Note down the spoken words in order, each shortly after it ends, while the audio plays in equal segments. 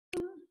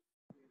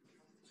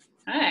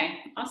Okay,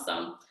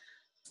 awesome.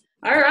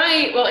 All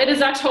right, well, it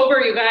is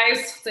October, you guys.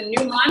 It's a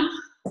new month,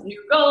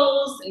 new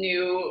goals,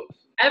 new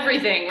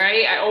everything,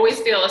 right? I always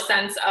feel a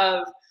sense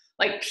of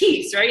like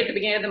peace, right? At the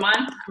beginning of the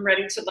month, I'm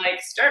ready to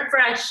like start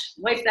fresh,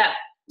 wipe that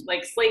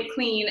like slate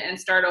clean and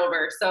start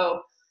over. So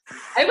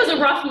it was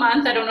a rough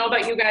month. I don't know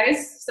about you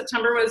guys.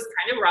 September was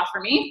kind of rough for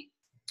me.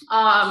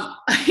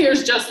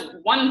 Here's just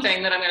one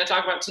thing that I'm going to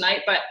talk about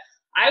tonight, but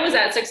I was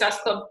at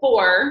Success Club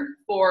 4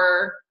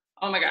 for,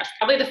 oh my gosh,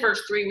 probably the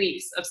first 3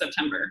 weeks of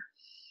September.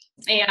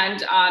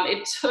 And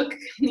it took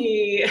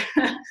me,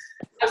 I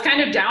was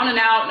kind of down and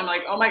out, and I'm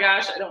like, oh my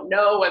gosh, I don't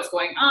know what's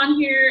going on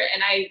here.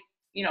 And I,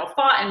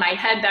 fought in my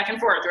head back and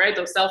forth, right?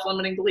 Those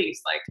self-limiting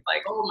beliefs,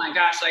 like, oh my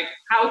gosh, like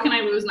how can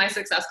I lose my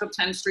Success Club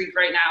 10 streak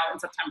right now in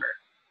September?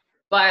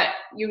 But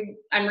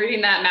I'm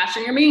reading that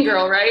Mastering Your Mean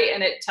Girl, right?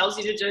 And it tells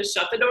you to just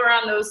shut the door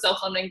on those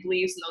self-limiting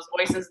beliefs and those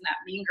voices and that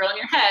mean girl in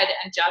your head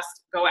and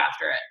just go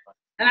after it.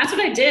 And that's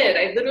what I did.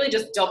 I literally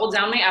just doubled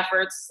down my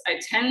efforts. I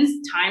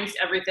 10 times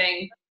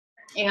everything.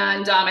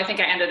 And I think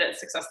I ended at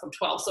Success Club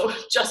 12. So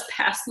just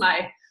past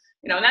my,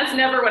 and that's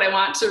never what I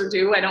want to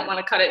do. I don't want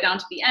to cut it down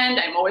to the end.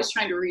 I'm always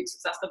trying to reach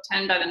Success Club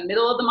 10 by the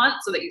middle of the month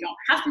so that you don't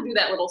have to do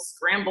that little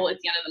scramble at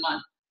the end of the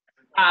month.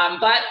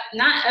 But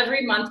not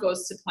every month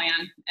goes to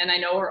plan. And I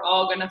know we're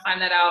all going to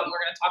find that out. And we're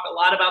going to talk a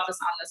lot about this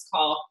on this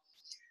call.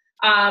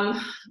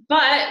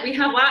 But we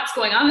have lots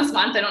going on this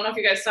month. I don't know if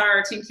you guys saw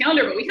our team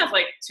calendar, but we have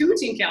like 2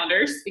 team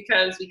calendars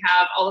because we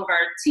have all of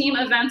our team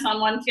events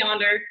on one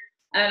calendar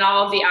and then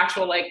all of the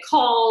actual like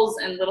calls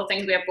and little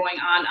things we have going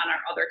on our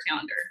other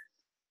calendar.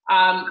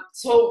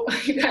 So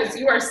you guys,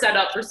 you are set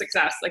up for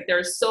success. Like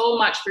there's so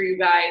much for you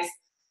guys.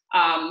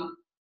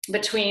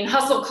 Between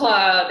Hustle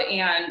Club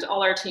and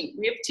all our team.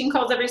 We have team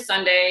calls every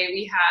Sunday.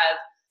 We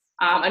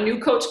have a new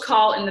coach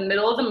call in the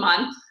middle of the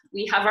month.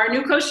 We have our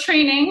new coach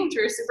training, which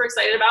we're super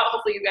excited about.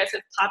 Hopefully you guys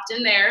have popped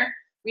in there.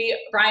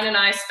 Brian and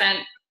I spent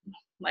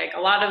like a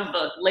lot of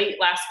the late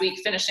last week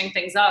finishing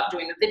things up,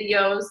 doing the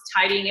videos,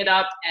 tidying it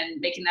up,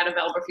 and making that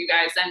available for you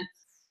guys. And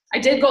I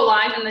did go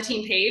live on the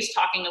team page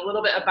talking a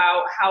little bit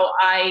about how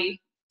I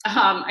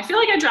feel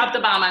like I dropped the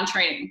bomb on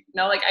training.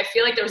 Like I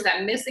feel like there was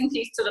that missing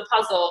piece to the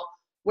puzzle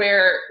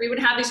where we would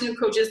have these new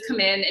coaches come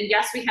in, and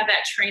yes, we had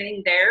that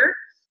training there,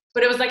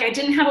 but it was like I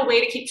didn't have a way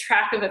to keep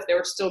track of if they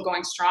were still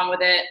going strong with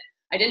it.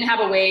 I didn't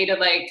have a way to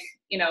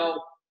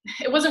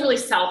it wasn't really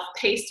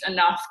self-paced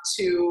enough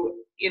to,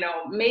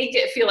 make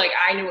it feel like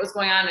I knew what was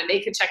going on and they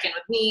could check in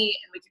with me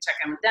and we could check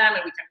in with them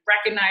and we can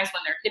recognize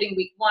when they're hitting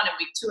week 1 and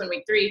week 2 and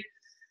week 3.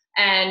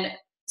 And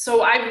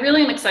so I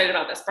really am excited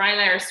about this. Brian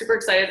and I are super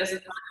excited. This is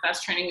the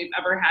best training we've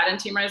ever had in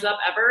Team Rise Up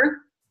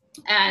ever.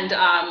 And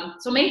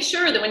so make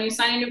sure that when you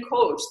sign a new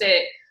coach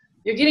that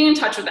you're getting in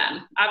touch with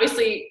them.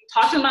 Obviously,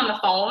 talk to them on the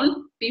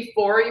phone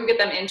before you get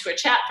them into a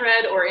chat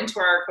thread or into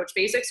our Coach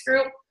Basics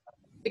group,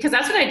 because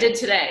that's what I did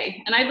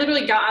today. And I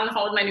literally got on the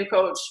phone with my new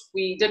coach.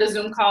 We did a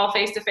Zoom call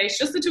face-to-face,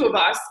 just the 2 of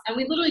us, and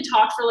we literally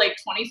talked for like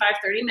 25,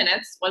 30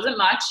 minutes. Wasn't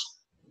much.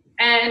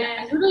 And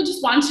I literally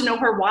just wanted to know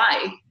her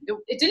why.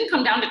 It didn't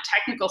come down to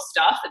technical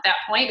stuff at that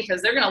point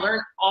because they're going to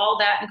learn all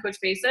that in Coach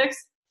Basics.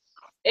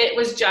 It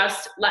was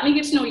just, let me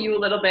get to know you a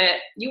little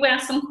bit. You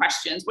ask some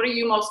questions. What are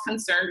you most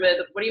concerned with?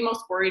 What are you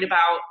most worried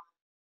about?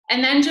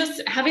 And then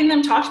just having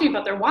them talk to me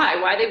about their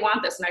why they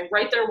want this. And I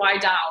write their why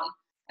down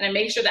and I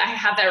make sure that I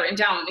have that written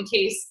down in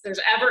case there's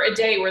ever a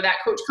day where that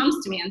coach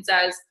comes to me and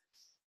says,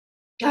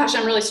 gosh,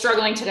 I'm really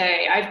struggling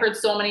today. I've heard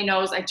so many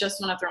no's. I just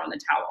want to throw in the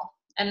towel.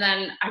 And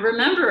then I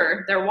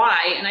remember their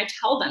why and I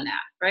tell them that,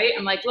 right?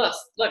 I'm like, look,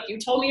 you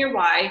told me your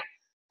why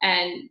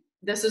and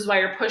this is why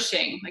you're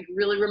pushing. Like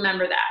really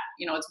remember that,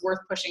 it's worth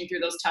pushing through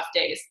those tough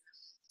days.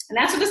 And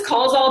that's what this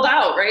call is all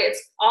about, right?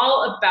 It's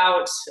all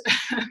about,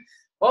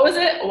 what was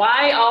it?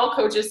 Why all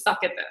coaches suck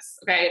at this.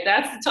 Okay.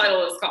 That's the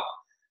title of this call.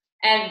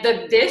 And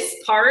this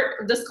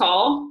part of this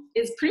call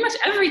is pretty much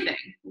everything.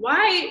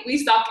 Why we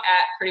suck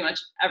at pretty much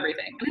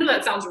everything. I know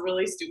that sounds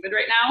really stupid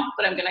right now,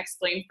 but I'm going to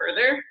explain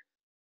further.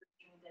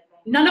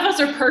 None of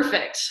us are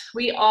perfect.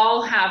 We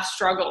all have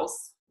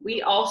struggles.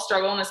 We all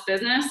struggle in this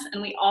business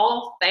and we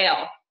all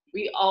fail.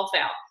 We all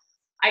fail.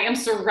 I am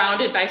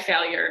surrounded by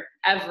failure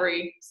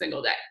every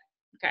single day,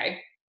 okay?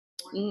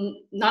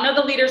 None of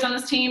the leaders on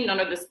this team,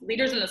 none of the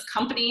leaders in this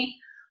company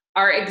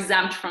are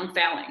exempt from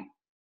failing,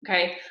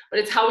 okay? But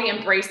it's how we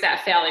embrace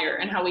that failure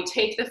and how we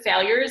take the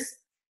failures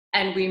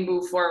and we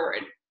move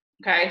forward,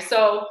 okay?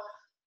 So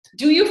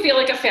do you feel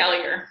like a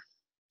failure?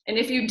 And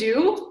if you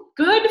do,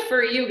 good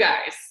for you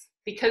guys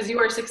because you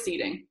are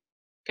succeeding,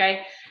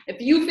 okay?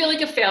 If you feel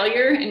like a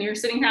failure and you're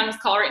sitting here on this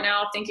call right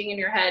now thinking in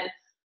your head,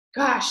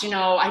 gosh,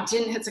 I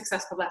didn't hit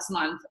Success Club last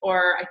month,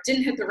 or I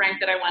didn't hit the rank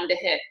that I wanted to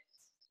hit.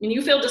 When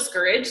you feel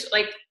discouraged,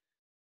 like,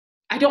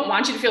 I don't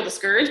want you to feel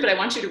discouraged, but I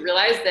want you to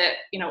realize that,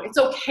 it's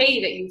okay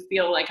that you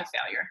feel like a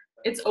failure.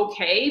 It's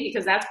okay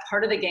because that's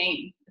part of the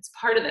game. It's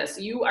part of this.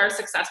 You are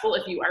successful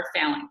if you are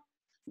failing.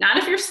 Not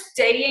if you're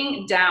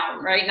staying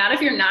down, right? Not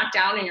if you're knocked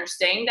down and you're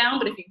staying down,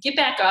 but if you get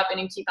back up and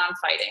you keep on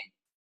fighting,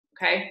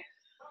 okay?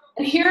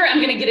 And here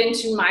I'm going to get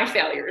into my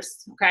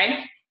failures,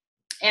 okay?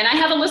 And I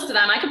have a list of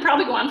them. I could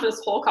probably go on for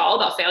this whole call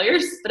about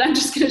failures, but I'm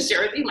just going to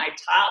share with you my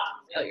top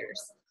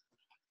failures.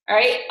 All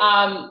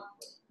right.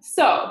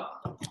 So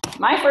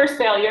my first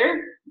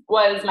failure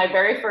was my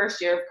very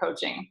first year of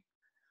coaching.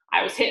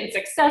 I was hitting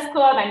Success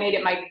Club. I made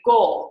it my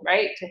goal,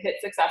 right, to hit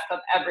Success Club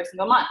every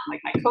single month.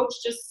 Like my coach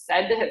just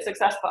said to hit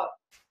Success Club.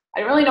 I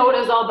didn't really know what it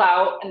was all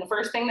about. And the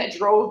first thing that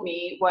drove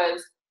me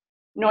was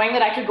knowing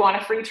that I could go on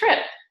a free trip,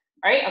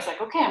 right? I was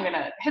like, okay, I'm going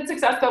to hit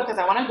Success Club because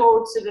I want to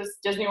go to this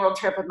Disney World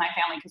trip with my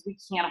family because we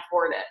can't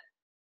afford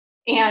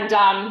it. And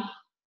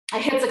I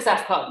hit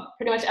Success Club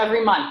pretty much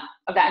every month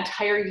of that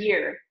entire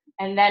year.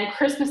 And then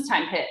Christmas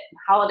time hit,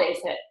 holidays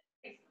hit.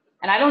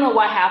 And I don't know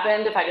what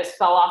happened, if I just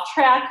fell off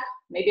track.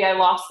 Maybe I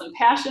lost some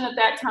passion at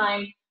that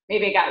time.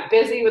 Maybe I got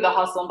busy with the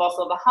hustle and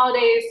bustle of the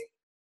holidays,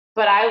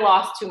 but I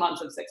lost 2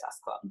 months of Success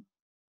Club.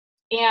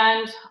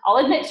 And I'll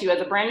admit to you,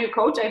 as a brand new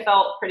coach, I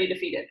felt pretty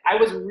defeated. I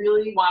was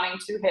really wanting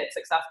to hit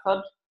Success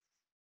Club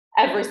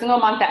every single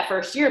month that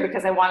first year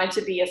because I wanted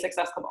to be a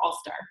Success Club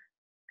All-Star.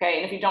 Okay,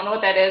 and if you don't know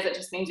what that is, it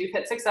just means you've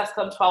hit Success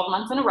Club 12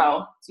 months in a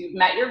row. So you've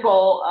met your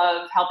goal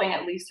of helping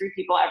at least 3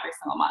 people every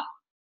single month.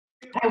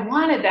 I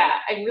wanted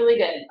that. I really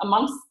did.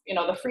 Amongst,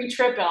 the free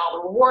trip and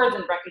all the rewards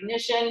and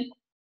recognition,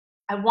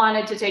 I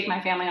wanted to take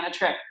my family on a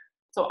trip.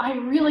 So I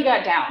really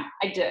got down.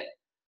 I did.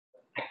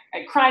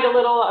 I cried a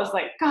little. I was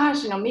like,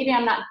 gosh, maybe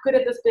I'm not good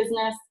at this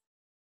business.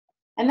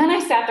 And then I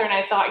sat there and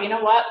I thought, you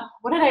know what?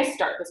 What did I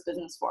start this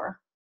business for?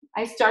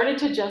 I started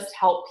to just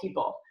help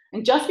people.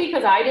 And just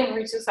because I didn't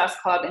reach Success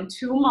Club in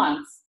 2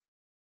 months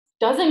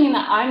doesn't mean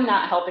that I'm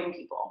not helping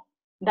people.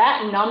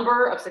 That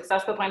number of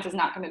Success Club points is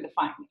not going to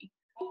define me.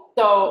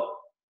 So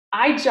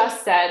I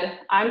just said,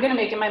 I'm going to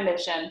make it my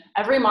mission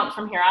every month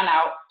from here on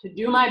out to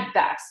do my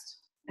best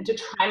and to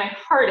try my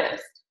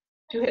hardest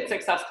to hit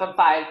Success Club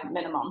 5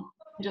 minimum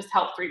and just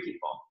help 3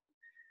 people.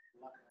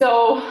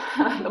 So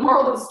the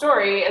moral of the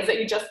story is that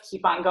you just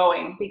keep on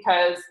going,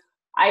 because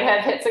I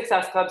have hit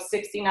Success Club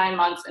 69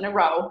 months in a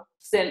row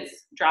since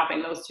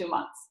dropping those 2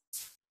 months.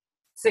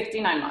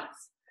 69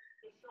 months.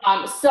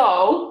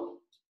 So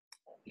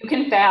you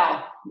can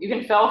fail. You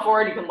can fail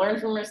forward. You can learn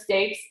from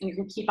mistakes, and you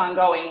can keep on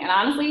going. And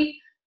honestly,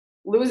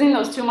 losing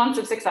those 2 months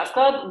of Success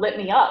Club lit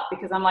me up,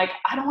 because I'm like,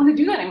 I don't want to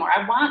do that anymore.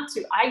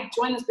 I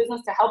joined this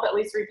business to help at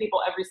least 3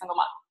 people every single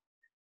month.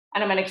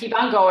 And I'm going to keep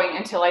on going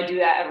until I do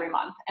that every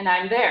month. And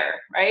I'm there,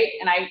 right?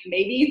 And I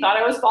maybe thought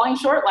I was falling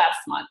short last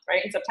month,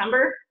 right, in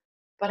September,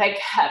 but I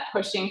kept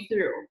pushing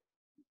through,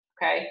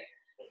 okay?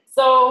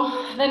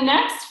 So the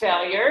next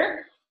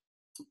failure,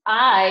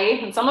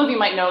 and some of you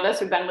might know this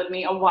who've been with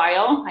me a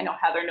while. I know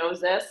Heather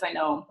knows this. I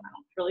know I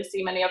don't really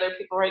see many other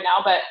people right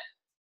now, but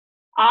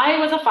I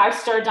was a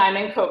 5-star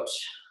diamond coach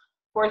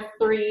for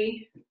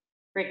 3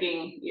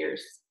 freaking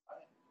years.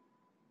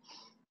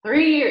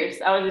 3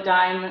 years I was a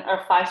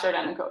 5-star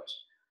diamond coach.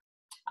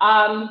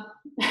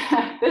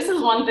 This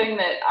is one thing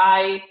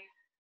that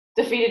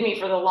defeated me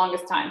for the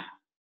longest time,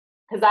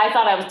 because I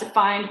thought I was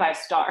defined by a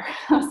star.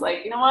 I was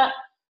like, you know what?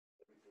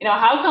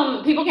 How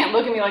come people can't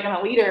look at me like I'm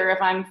a leader if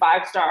I'm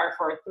 5-star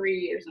for 3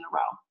 years in a row?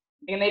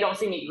 And they don't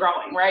see me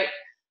growing, right?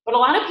 But a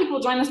lot of people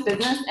join this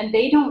business and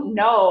they don't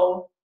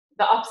know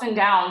the ups and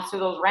downs to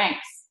those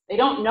ranks. They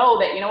don't know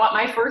that,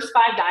 my first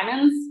 5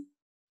 diamonds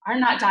are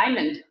not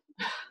diamond.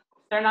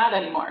 They're not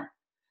anymore.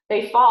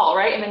 They fall,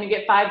 right? And then you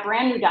get 5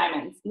 brand new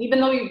diamonds. And even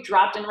though you've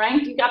dropped in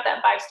rank, you got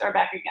that 5-star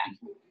back again.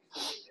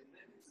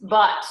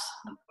 But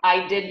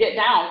I did get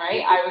down,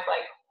 right? I was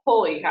like,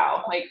 holy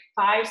cow, like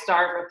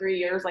 5-star for 3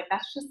 years, like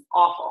that's just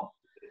awful.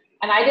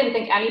 And I didn't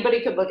think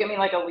anybody could look at me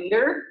like a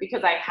leader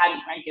because I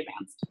hadn't rank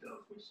advanced.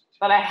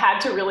 But I had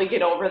to really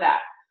get over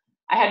that.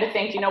 I had to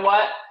think, you know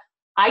what?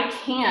 I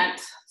can't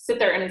sit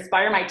there and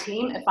inspire my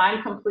team if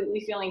I'm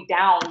completely feeling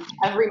down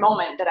every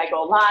moment that I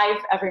go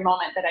live, every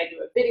moment that I do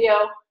a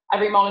video,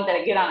 every moment that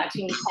I get on a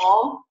team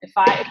call. If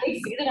they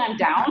see that I'm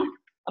down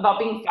about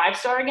being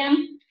 5-star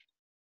again,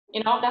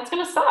 that's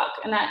going to suck,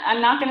 and that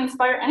I'm not going to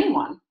inspire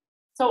anyone.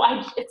 So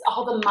it's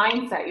all the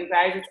mindset, you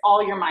guys. It's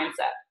all your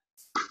mindset.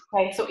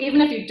 Okay, so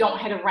even if you don't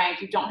hit a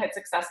rank, you don't hit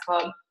Success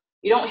Club,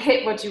 you don't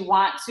hit what you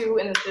want to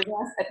in this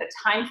business at the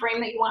time frame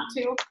that you want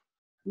to,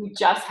 you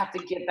just have to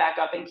get back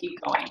up and keep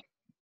going.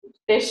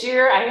 This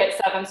year, I hit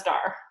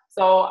 7-star.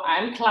 So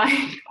I'm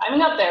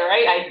climbing up there,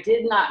 right? I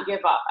did not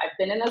give up. I've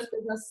been in this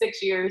business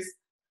 6 years.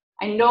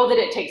 I know that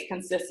it takes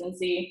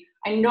consistency.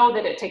 I know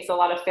that it takes a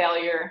lot of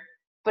failure,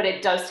 but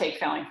it does take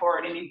failing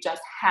forward, and you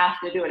just have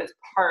to do it as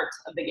part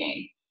of the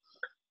game.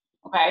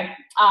 Okay,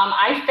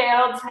 I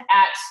failed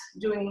at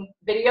doing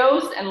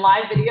videos and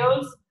live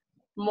videos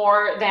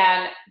more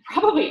than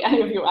probably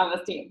any of you on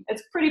this team.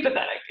 It's pretty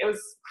pathetic. It was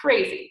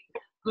crazy.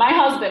 My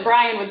husband,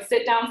 Brian, would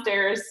sit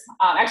downstairs.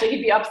 Actually,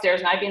 he'd be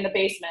upstairs and I'd be in the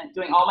basement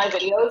doing all my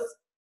videos.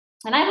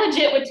 And I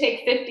legit would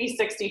take 50,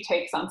 60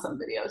 takes on some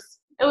videos.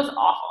 It was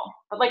awful.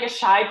 But like a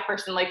shy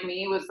person like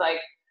me was like,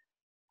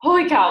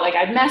 holy cow, like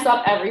I'd mess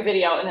up every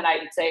video and then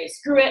I'd say,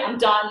 screw it, I'm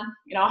done.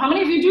 How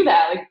many of you do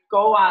that? Like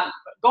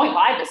going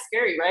live is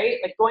scary, right?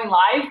 Like going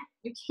live,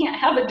 you can't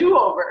have a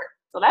do-over.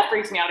 So that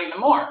freaks me out even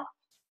more.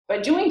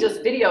 But doing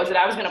just videos that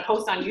I was gonna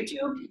post on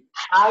YouTube,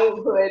 I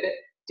would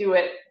do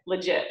it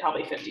legit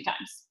probably 50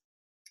 times.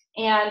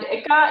 And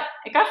it got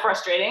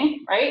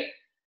frustrating, right?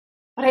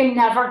 But I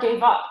never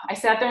gave up. I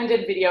sat there and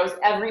did videos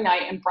every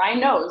night, and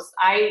Brian knows,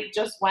 I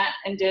just went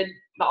and did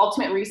the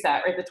ultimate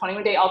reset, right? The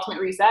 21-day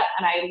ultimate reset,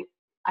 and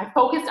I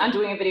focused on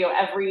doing a video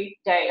every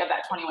day of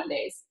that 21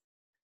 days.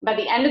 By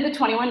the end of the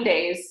 21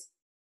 days,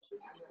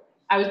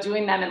 I was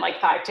doing them in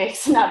like 5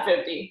 takes, not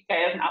 50.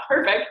 Okay, it's not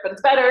perfect, but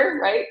it's better,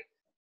 right?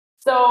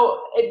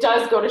 So it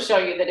does go to show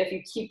you that if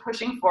you keep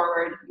pushing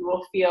forward, you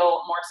will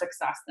feel more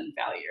success than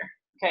failure,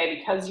 okay?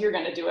 Because you're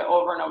gonna do it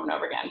over and over and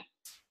over again.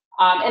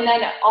 And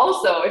then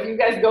also, if you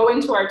guys go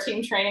into our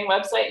team training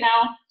website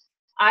now,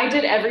 I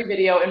did every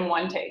video in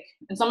 1 take.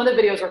 And some of the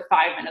videos were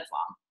 5 minutes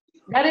long.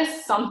 That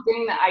is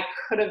something that I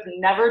could have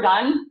never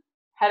done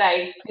had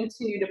I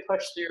continued to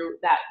push through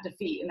that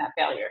defeat and that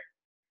failure.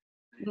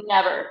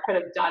 Never could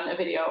have done a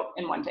video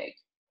in 1 take.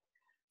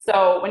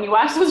 So when you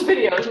watch those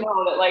videos,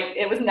 know that like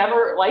it was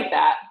never like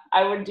that.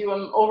 I would do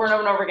them over and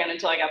over and over again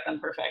until I got them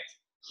perfect.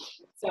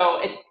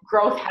 So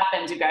growth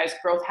happens, you guys.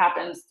 Growth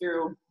happens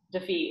through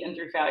defeat and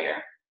through failure.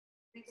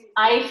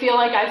 I feel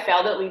like I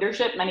failed at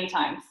leadership many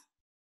times.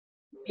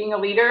 Being a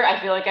leader, I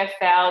feel like I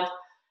failed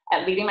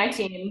at leading my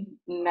team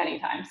many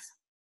times.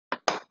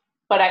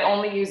 But I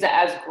only use it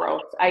as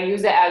growth. I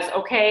use it as,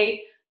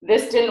 okay,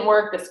 this didn't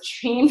work, this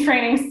team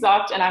training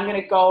sucked, and I'm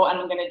gonna go and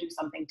I'm gonna do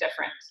something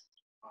different.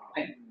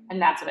 Okay?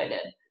 And that's what I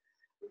did.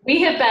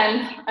 We have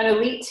been an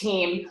elite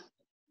team,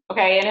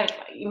 okay? And if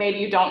maybe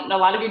you don't, a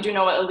lot of you do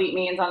know what elite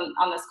means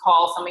on this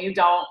call. Some of you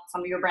don't,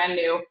 some of you are brand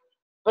new.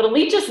 But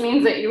elite just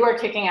means that you are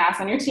kicking ass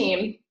on your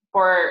team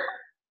for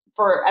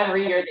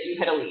every year that you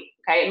hit elite,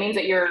 okay? It means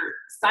that you're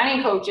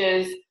signing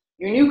coaches,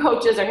 your new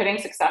coaches are hitting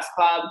Success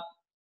Club,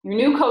 your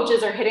new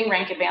coaches are hitting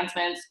rank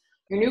advancements,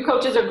 your new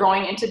coaches are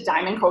growing into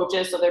diamond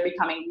coaches, so they're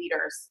becoming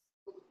leaders.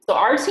 So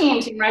our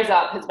team, Team Rise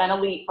Up, has been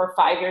elite for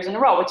 5 years in a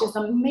row, which is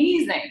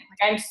amazing.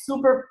 Like I'm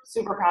super,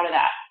 super proud of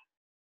that.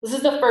 This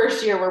is the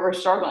first year where we're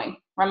struggling,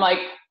 where I'm like,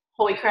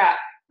 holy crap,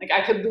 like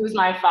I could lose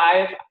my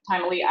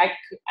 5-time elite.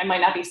 I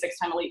might not be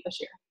 6-time elite this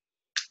year.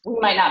 We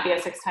might not be a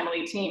 6-time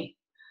elite team,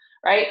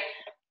 right?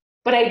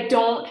 But I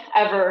don't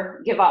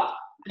ever give up.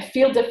 I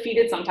feel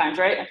defeated sometimes,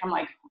 right? Like I'm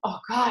like, oh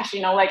gosh,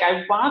 you know, like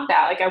I want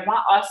that. Like I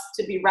want us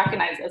to be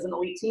recognized as an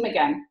elite team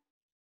again.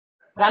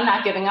 But I'm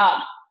not giving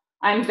up.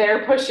 I'm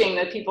there pushing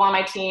the people on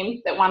my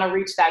team that want to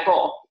reach that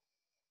goal.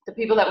 The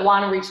people that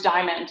want to reach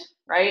diamond,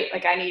 right?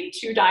 Like I need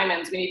 2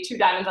 diamonds. We need 2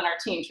 diamonds on our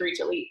team to reach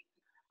elite.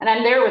 And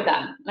I'm there with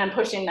them and I'm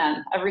pushing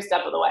them every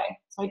step of the way.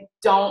 So I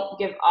don't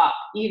give up,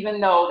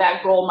 even though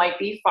that goal might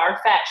be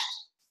far-fetched,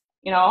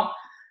 you know?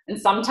 And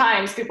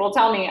sometimes people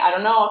tell me, I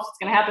don't know if it's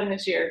gonna happen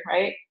this year,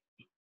 right?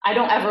 I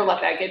don't ever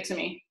let that get to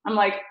me. I'm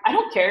like, I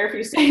don't care if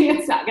you say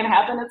it's not gonna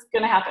happen, it's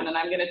gonna happen and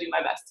I'm gonna do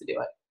my best to do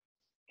it,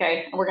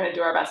 okay? And we're gonna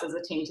do our best as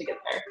a team to get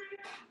there.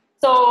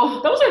 So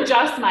those are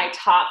just my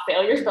top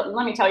failures, but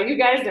let me tell you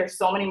guys, there's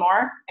so many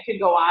more. I could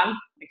go on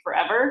like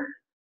forever,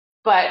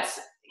 but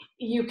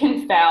you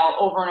can fail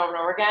over and over and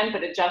over again,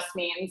 but it just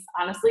means,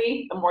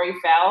 honestly, the more you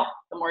fail,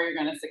 the more you're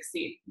gonna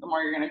succeed, the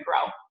more you're gonna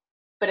grow.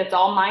 But it's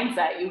all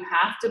mindset. You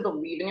have to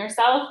believe in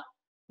yourself.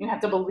 You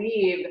have to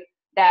believe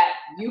that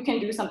you can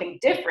do something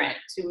different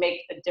to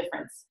make a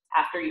difference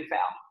after you fail.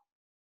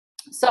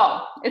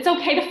 So it's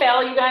okay to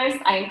fail, you guys.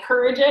 I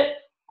encourage it.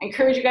 I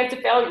encourage you guys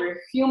to fail. You're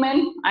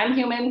human. I'm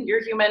human.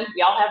 You're human.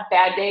 We all have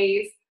bad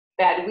days,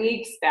 bad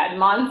weeks, bad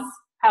months,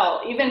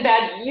 hell, even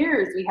bad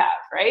years we have,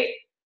 right?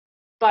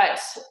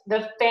 But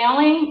the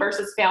failing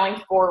versus failing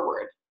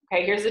forward,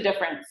 okay, here's the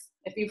difference.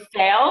 If you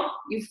fail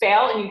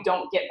and you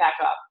don't get back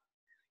up.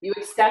 You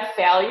accept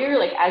failure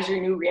like as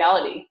your new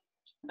reality.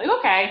 Like,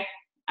 okay,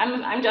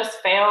 I'm just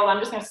failed. I'm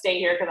just gonna stay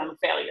here because I'm a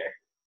failure,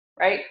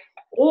 right?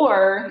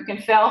 Or you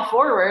can fail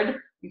forward.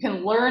 You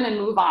can learn and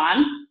move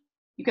on.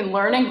 You can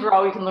learn and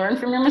grow. You can learn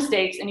from your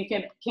mistakes and you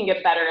can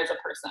get better as a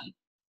person.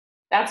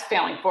 That's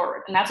failing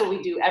forward. And that's what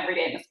we do every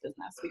day in this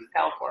business. We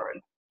fail forward.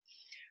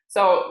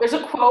 So there's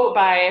a quote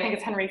by, I think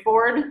it's Henry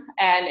Ford,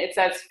 and it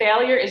says,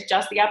 failure is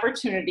just the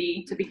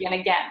opportunity to begin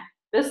again,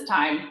 this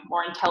time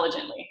more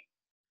intelligently.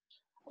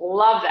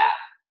 Love that.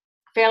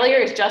 Failure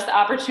is just the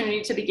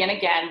opportunity to begin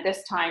again,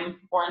 this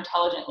time more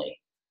intelligently.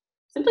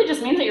 Simply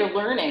just means that you're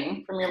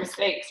learning from your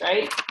mistakes,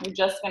 right? You're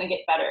just gonna get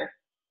better.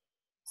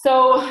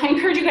 So I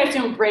encourage you guys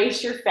to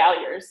embrace your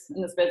failures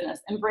in this business.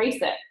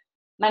 Embrace it.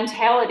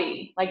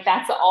 Mentality, like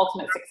that's the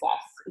ultimate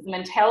success, is the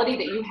mentality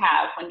that you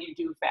have when you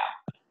do fail.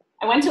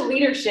 I went to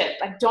leadership.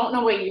 I don't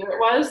know what year it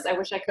was. I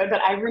wish I could,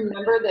 but I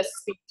remember this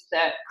speech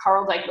that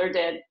Carl Zeichler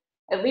did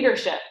at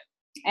leadership.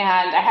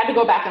 And I had to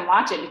go back and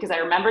watch it because I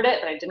remembered it,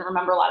 but I didn't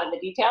remember a lot of the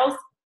details.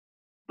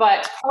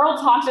 But Carl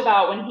talked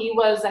about when he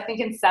was, I think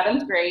in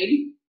 7th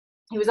grade,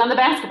 he was on the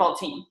basketball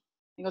team.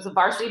 He was a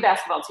varsity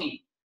basketball team.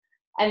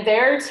 And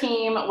their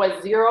team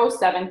was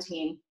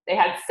 0-17. They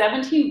had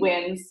 17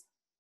 wins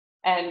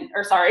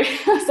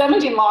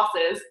 17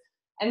 losses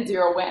and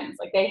 0 wins.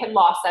 Like they had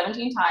lost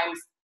 17 times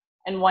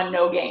and won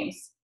no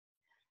games.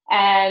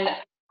 And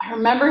I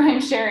remember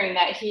him sharing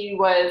that he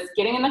was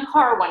getting in the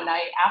car one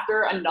night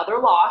after another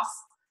loss,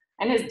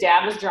 and his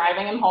dad was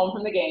driving him home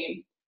from the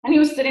game. And he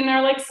was sitting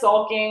there like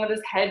sulking with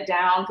his head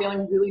down,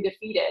 feeling really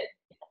defeated.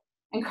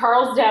 And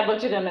Carl's dad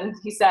looked at him and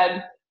he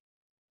said,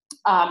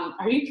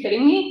 are you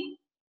kidding me?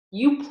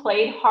 You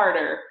played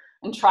harder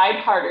and tried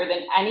harder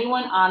than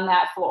anyone on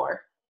that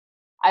floor.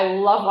 I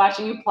love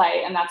watching you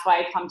play, and that's why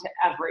I come to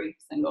every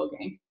single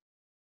game.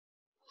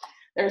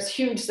 There's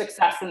huge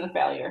success in the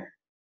failure.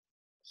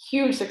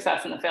 Huge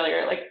success in the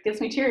failure. Like, gets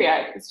me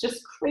teary-eyed. It's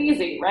just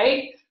crazy,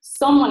 right?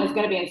 Someone is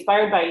going to be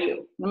inspired by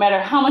you. No matter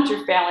how much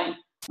you're failing,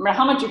 no matter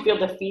how much you feel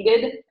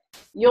defeated,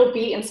 you'll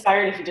be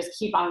inspired if you just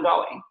keep on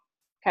going,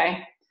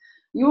 okay?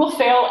 You will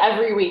fail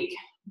every week.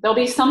 There'll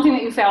be something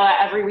that you fail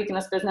at every week in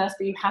this business,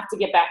 but you have to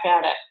get back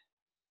at it,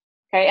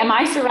 okay? Am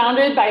I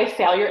surrounded by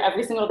failure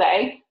every single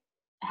day?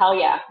 Hell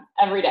yeah,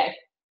 every day.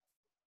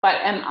 But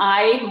am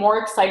I more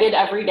excited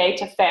every day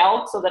to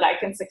fail so that I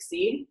can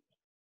succeed?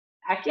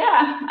 Heck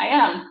yeah, I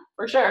am,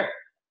 for sure.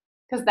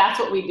 Because that's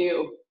what we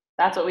do.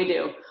 That's what we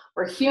do.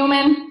 We're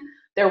human.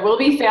 There will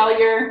be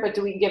failure, but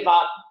do we give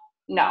up?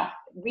 No.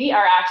 We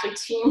are actually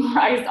team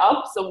rise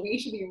up, so we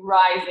should be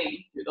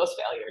rising through those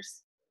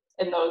failures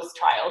and those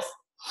trials.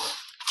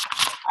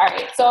 All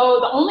right, so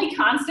the only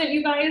constant,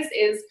 you guys,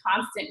 is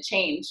constant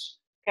change.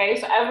 Okay,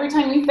 so every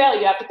time you fail,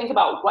 you have to think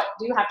about what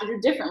do you have to do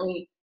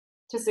differently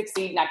to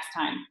succeed next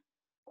time.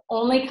 The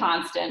only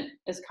constant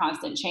is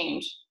constant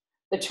change.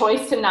 The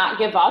choice to not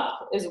give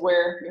up is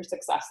where your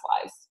success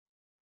lies.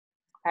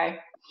 Okay,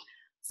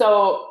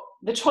 so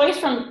the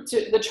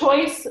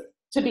choice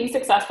to be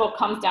successful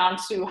comes down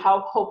to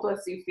how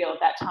hopeless you feel at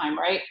that time,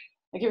 right?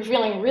 Like you're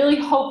feeling really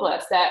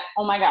hopeless that,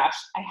 oh my gosh,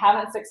 I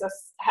haven't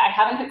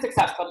hit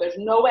Success Club. There's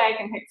no way I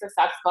can hit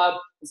Success Club.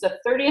 It's the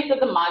 30th of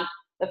the month.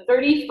 The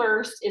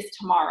 31st is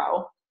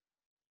tomorrow.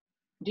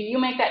 Do you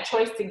make that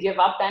choice to give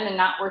up then and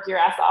not work your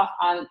ass off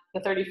on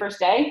the 31st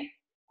day?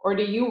 Or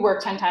do you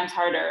work 10 times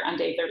harder on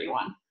day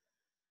 31?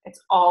 It's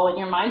all in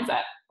your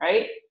mindset,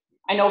 right?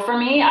 I know for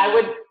me, I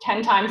would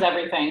 10 times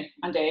everything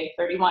on day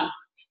 31.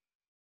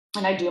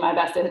 And I do my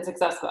best to hit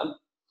Success Club.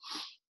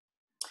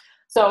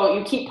 So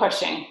you keep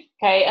pushing,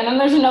 okay? And then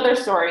there's another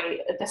story.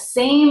 At the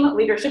same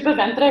leadership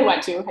event that I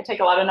went to, I take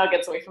a lot of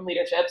nuggets away from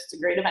leadership. It's a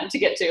great event to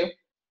get to.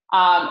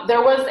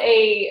 There was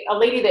a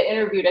lady that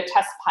interviewed a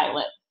test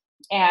pilot,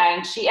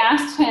 and she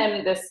asked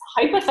him this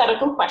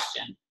hypothetical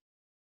question.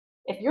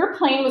 If your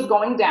plane was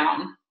going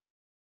down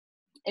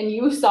and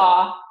you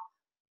saw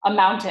a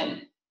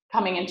mountain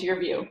coming into your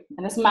view,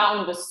 and this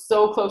mountain was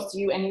so close to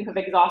you and you have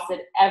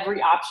exhausted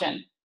every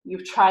option,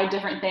 you've tried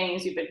different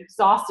things, you've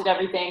exhausted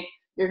everything,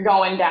 you're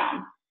going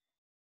down.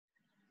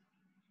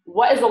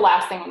 What is the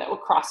last thing that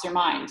would cross your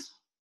mind?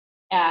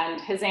 And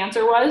his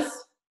answer was,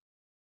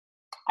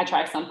 I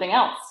try something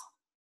else.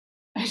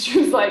 And she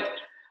was like,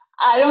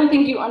 I don't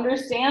think you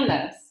understand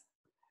this.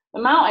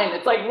 The mountain,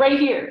 it's like right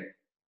here.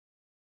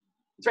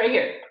 It's right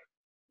here.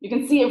 You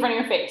can see it in front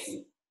of your face.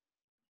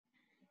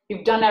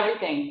 You've done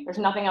everything. There's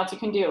nothing else you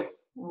can do.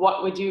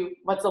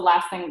 What's the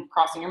last thing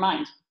crossing your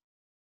mind?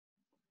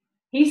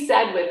 He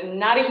said with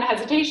not even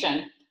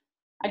hesitation,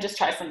 I just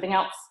try something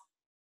else.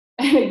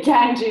 And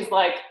again, she's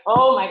like,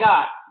 oh my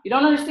God, you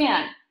don't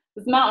understand.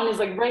 This mountain is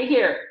like right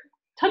here,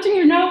 touching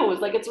your nose,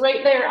 like it's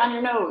right there on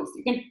your nose.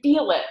 You can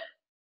feel it.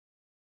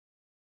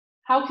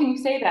 How can you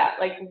say that?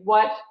 Like,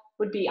 what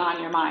would be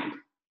on your mind?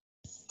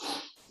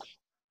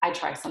 I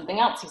try something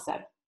else, he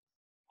said.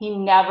 He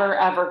never,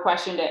 ever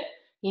questioned it.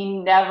 He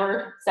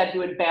never said he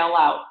would bail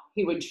out.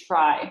 He would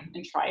try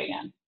and try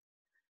again.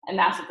 And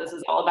that's what this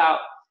is all about.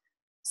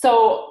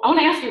 So I want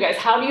to ask you guys,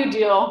 how do you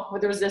deal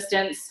with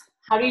resistance?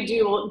 How do you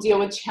deal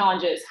with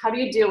challenges? How do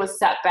you deal with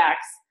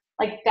setbacks?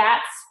 Like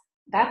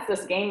that's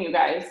this game, you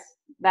guys.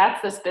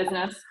 That's this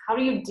business. How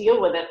do you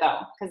deal with it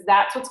though? Because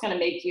that's what's going to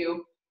make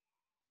you,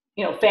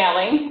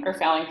 failing or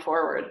failing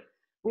forward.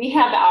 We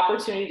have the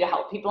opportunity to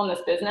help people in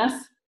this business.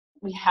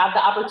 We have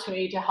the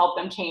opportunity to help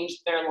them change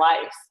their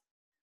lives.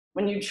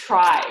 When you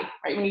try,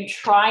 right? When you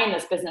try in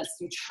this business,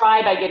 you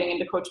try by getting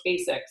into Coach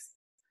Basics.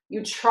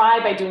 You try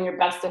by doing your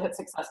best to hit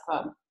Success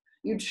Club.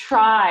 You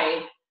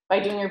try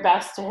by doing your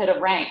best to hit a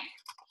rank.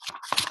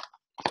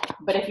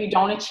 But if you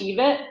don't achieve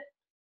it,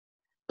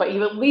 but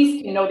you at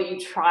least know that you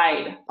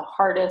tried the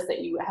hardest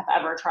that you have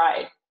ever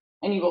tried,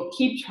 and you will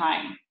keep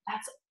trying.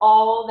 That's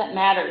all that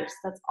matters.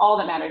 That's all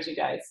that matters, you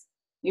guys.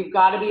 You've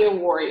got to be a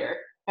warrior,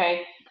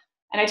 okay?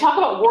 And I talk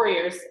about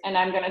warriors, and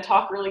I'm going to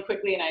talk really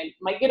quickly, and I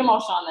might get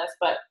emotional on this,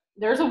 but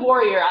there's a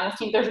warrior on this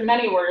team. There's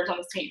many warriors on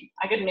this team.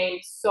 I could name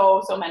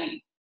so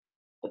many.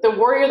 But the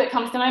warrior that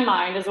comes to my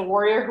mind is a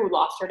warrior who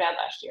lost her dad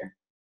last year.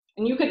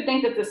 And you could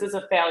think that this is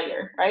a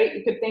failure, right?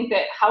 You could think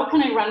that, how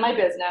can I run my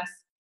business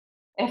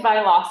if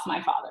I lost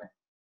my father?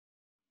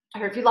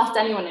 Or if you lost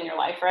anyone in your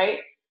life, right?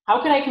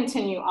 How could I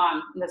continue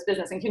on in this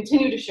business and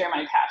continue to share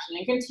my passion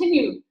and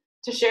continue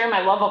to share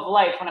my love of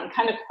life when I'm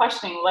kind of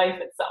questioning life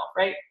itself,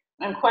 right?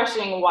 And I'm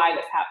questioning why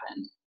this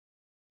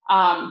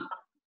happened.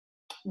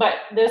 But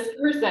this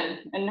person,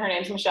 and her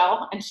name's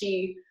Michelle, and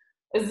she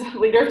as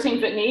leader of Team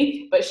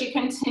Fitness, but she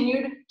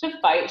continued to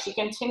fight. She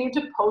continued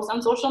to post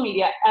on social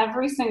media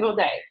every single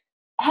day.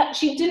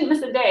 She didn't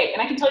miss a day.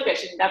 And I can tell you guys,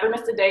 she's never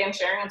missed a day in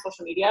sharing on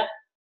social media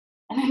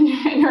and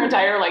in her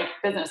entire like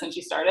business since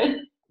she started.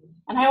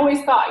 And I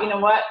always thought, you know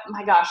what,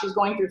 my gosh, she's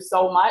going through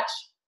so much.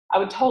 I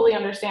would totally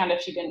understand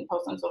if she didn't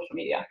post on social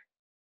media.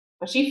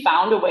 But she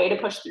found a way to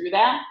push through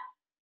that,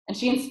 and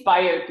she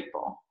inspired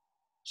people.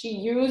 She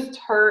used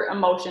her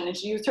emotion and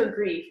she used her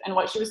grief and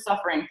what she was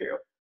suffering through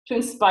to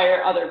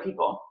inspire other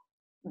people.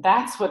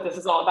 That's what this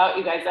is all about,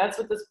 you guys. That's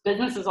what this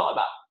business is all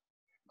about.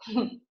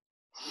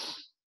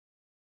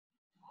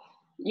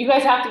 You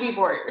guys have to be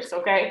warriors,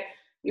 okay?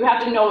 You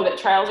have to know that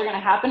trials are going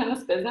to happen in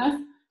this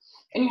business,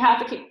 and you have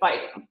to keep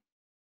fighting.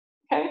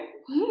 Okay?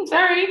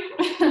 Sorry.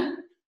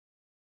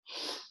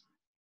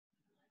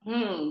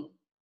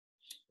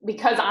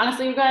 Because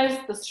honestly, you guys,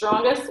 the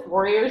strongest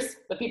warriors,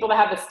 the people that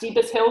have the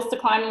steepest hills to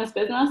climb in this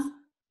business,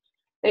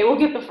 they will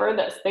get the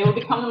furthest. They will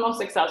become the most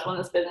successful in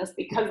this business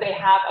because they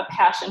have a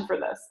passion for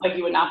this, like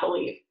you would not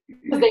believe.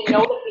 Because they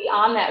know that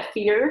beyond that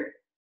fear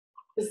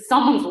is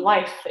someone's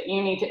life that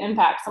you need to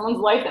impact, someone's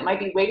life that might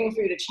be waiting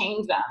for you to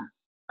change them,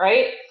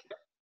 right?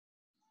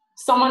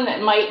 Someone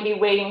that might be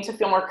waiting to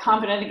feel more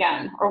confident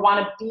again, or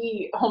want to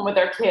be home with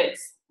their kids,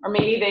 or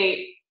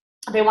maybe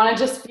they want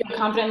to just feel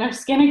confident in their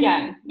skin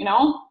again, you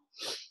know?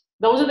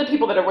 Those are the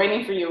people that are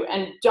waiting for you,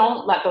 and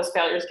don't let those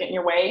failures get in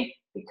your way,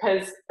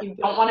 because you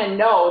don't want to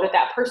know that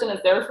that person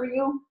is there for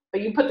you,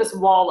 but you put this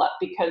wall up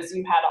because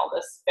you had all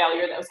this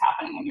failure that was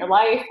happening in your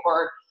life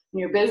or in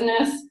your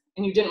business,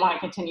 and you didn't want to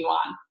continue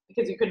on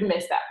because you could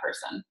miss that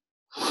person.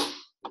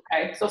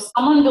 Okay, so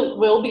someone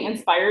will be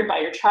inspired by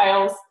your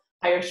trials,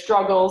 by your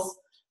struggles,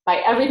 by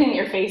everything that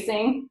you're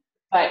facing,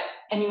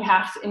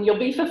 and you'll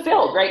be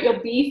fulfilled, right?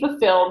 You'll be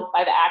fulfilled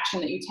by the action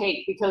that you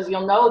take, because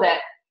you'll know that,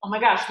 oh my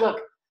gosh,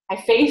 look,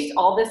 I faced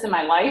all this in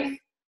my life,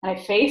 and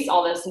I faced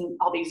all this and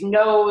all these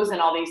no's and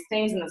all these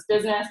things in this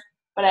business,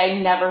 but I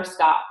never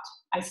stopped.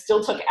 I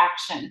still took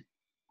action.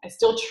 I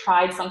still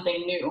tried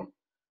something new,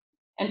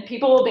 and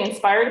people will be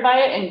inspired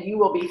by it, and you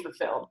will be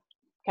fulfilled.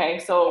 Okay,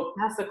 so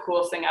that's the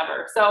coolest thing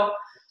ever. So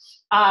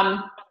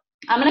I'm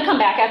going to come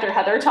back after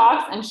Heather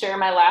talks and share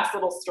my last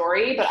little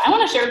story, but I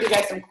want to share with you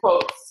guys some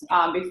quotes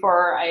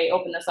before I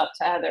open this up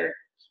to Heather.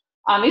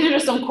 These are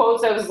just some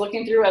quotes I was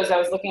looking through as I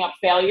was looking up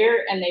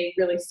failure, and they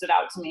really stood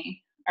out to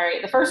me. All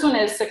right, the first one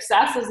is,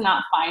 success is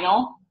not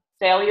final,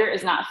 failure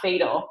is not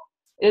fatal.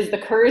 It is the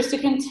courage to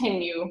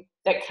continue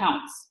that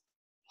counts.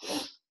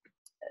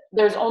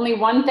 There's only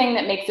one thing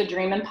that makes a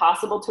dream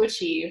impossible to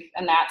achieve,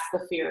 and that's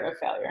the fear of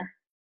failure.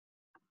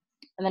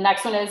 And the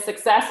next one is,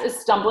 success is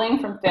stumbling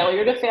from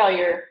failure to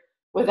failure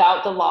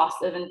without the loss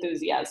of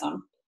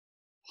enthusiasm.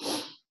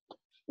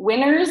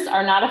 Winners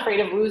are not afraid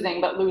of losing,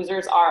 but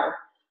losers are.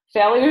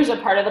 Failures are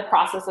part of the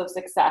process of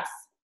success.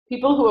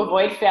 People who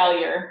avoid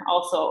failure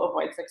also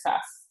avoid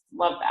success.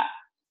 Love that.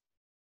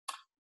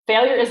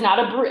 Failure is not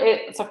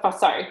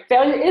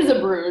failure is a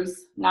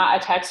bruise, not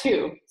a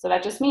tattoo. So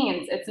that just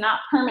means it's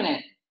not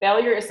permanent.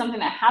 Failure is something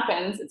that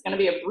happens. It's going to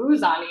be a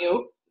bruise on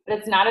you, but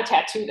it's not a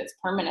tattoo that's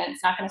permanent.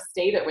 It's not going to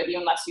stay there with you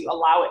unless you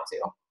allow it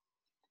to.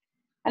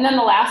 And then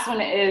the last one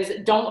is,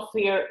 don't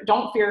fear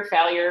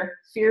failure.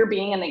 Fear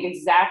being in the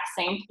exact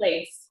same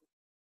place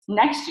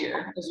next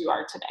year as you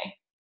are today.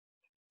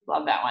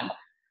 Love that one.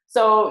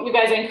 So you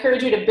guys, I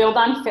encourage you to build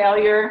on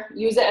failure,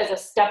 use it as a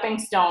stepping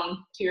stone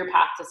to your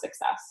path to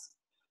success.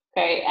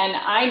 Okay, and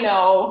I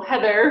know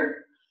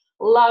Heather,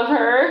 love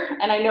her,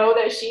 and I know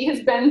that she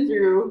has been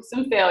through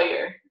some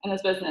failure in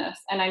this business,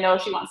 and I know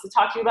she wants to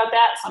talk to you about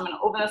that, so I'm going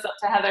to open this up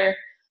to Heather,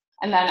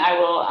 and then I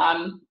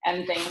will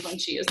end things when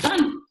she is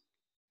done.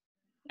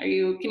 Can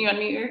you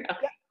unmute your?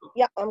 Okay.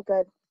 Yeah, I'm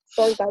good.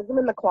 Sorry guys, I'm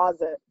in the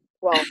closet.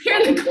 Well, You're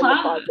not in in the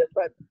closet,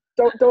 but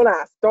don't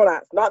ask.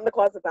 Not in the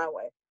closet that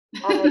way.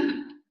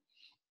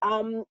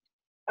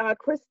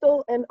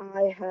 Crystal and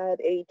I had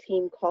a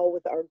team call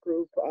with our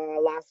group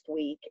last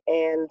week,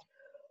 and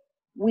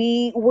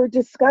we were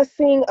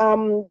discussing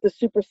the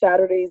Super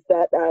Saturdays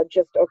that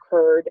just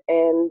occurred.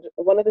 And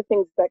one of the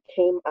things that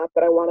came up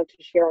that I wanted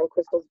to share on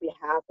Crystal's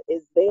behalf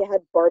is they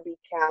had Barbie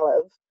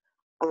Kalev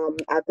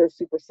at their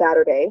Super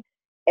Saturday,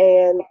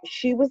 and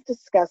she was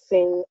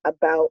discussing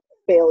about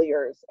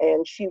failures,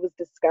 and she was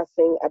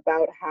discussing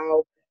about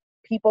how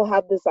people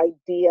have this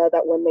idea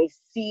that when they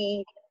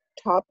see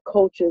top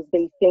coaches,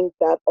 they think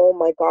that, oh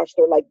my gosh,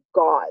 they're like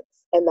gods,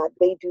 and that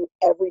they do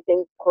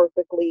everything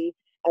perfectly,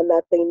 and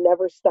that they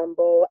never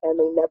stumble, and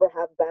they never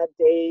have bad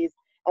days,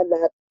 and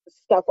that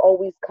stuff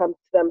always comes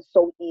to them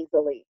so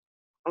easily.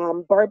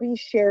 Barbie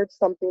shared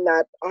something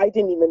that I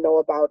didn't even know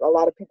about. A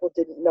lot of people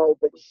didn't know,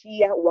 but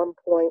she at one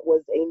point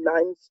was a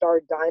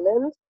 9-star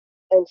diamond,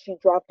 and she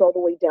dropped all the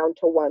way down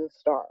to 1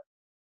 star.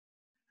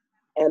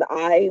 And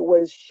I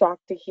was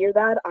shocked to hear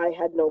that. I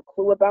had no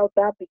clue about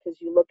that, because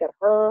you look at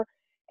her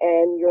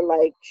and you're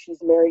like,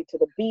 she's married to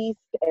the beast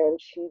and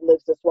she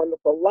lives this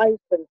wonderful life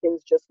and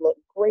things just look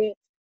great.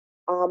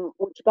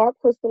 Which got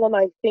Crystal and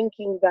I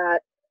thinking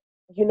that,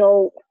 you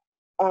know,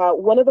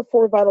 one of the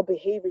 4 vital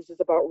behaviors is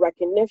about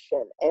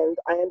recognition, and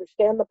I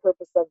understand the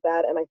purpose of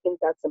that, and I think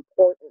that's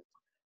important.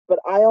 But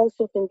I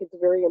also think it's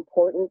very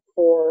important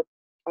for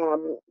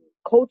um,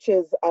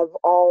 coaches of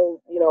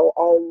all,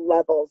 all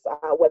levels,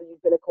 whether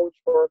you've been a coach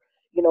for,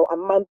 a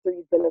month, or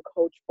you've been a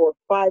coach for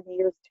 5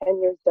 years,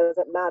 10 years,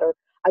 doesn't matter.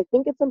 I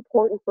think it's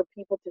important for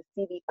people to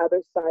see the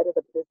other side of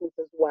the business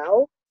as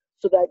well,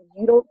 so that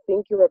you don't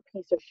think you're a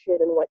piece of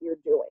shit in what you're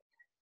doing.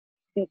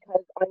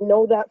 Because I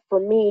know that for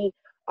me,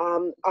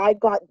 I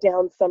got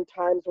down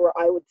sometimes where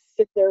I would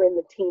sit there in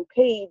the team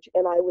page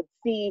and I would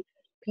see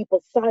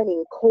people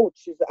signing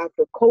coaches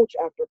after coach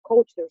after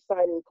coach. They're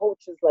signing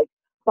coaches, like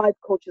 5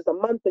 coaches a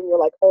month, and you're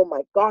like, oh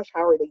my gosh,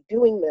 how are they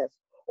doing this?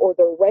 Or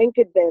they're rank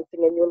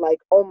advancing, and you're like,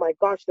 oh my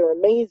gosh, they're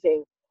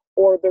amazing.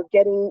 Or they're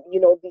getting,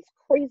 these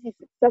crazy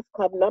Success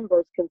Club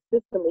numbers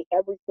consistently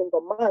every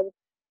single month.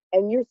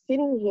 And you're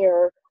sitting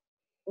here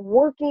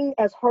working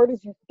as hard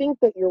as you think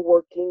that you're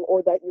working,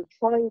 or that you're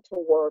trying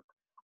to work,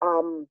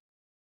 um,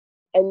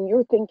 and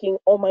you're thinking,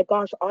 oh my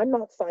gosh, I'm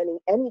not signing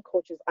any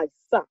coaches, I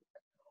suck,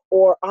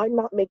 or I'm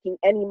not making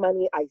any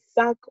money, I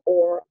suck,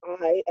 or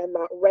I am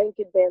not rank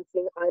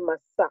advancing, I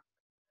must suck.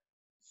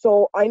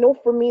 So I know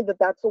for me that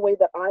that's the way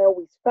that I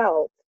always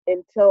felt,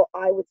 until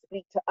I would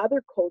speak to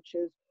other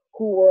coaches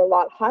who were a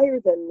lot higher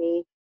than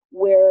me,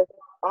 where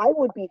I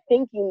would be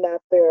thinking that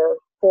they're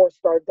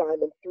 4-star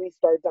diamond,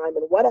 3-star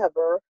diamond,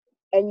 whatever.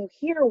 And you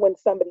hear when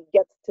somebody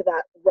gets to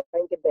that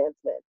rank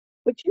advancement,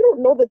 but you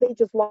don't know that they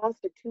just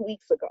lost it 2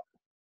 weeks ago.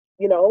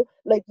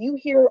 Like, you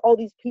hear all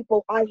these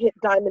people, I hit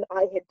diamond,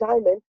 I hit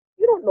diamond.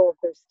 You don't know if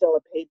they're still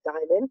a paid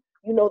diamond.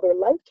 You know they're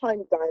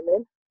lifetime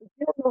diamond.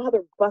 You don't know how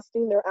they're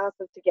busting their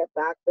asses to get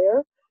back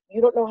there.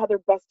 You don't know how they're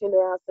busting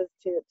their asses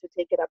to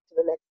take it up to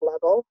the next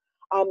level.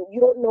 You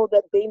don't know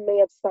that they may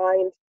have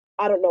signed,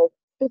 I don't know,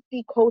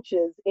 50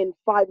 coaches in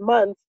 5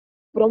 months,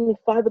 but only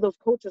 5 of those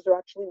coaches are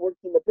actually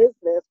working the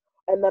business,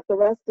 and that the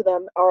rest of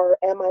them are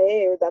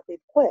MIA, or that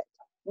they've quit.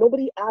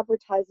 Nobody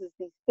advertises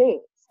these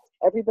things.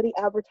 Everybody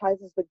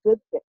advertises the good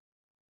thing.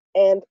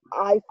 And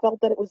I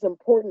felt that it was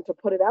important to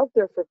put it out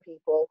there for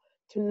people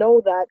to know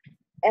that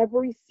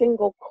every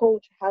single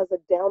coach has a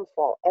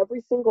downfall.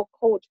 Every single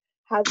coach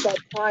has that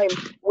time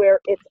where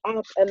it's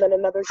up, and then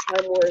another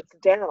time where it's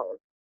down.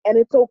 And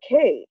it's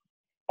okay.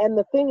 And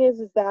the thing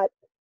is that,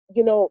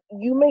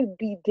 you may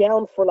be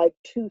down for like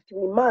 2-3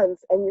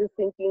 months, and you're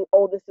thinking,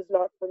 oh, this is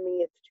not for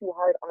me, it's too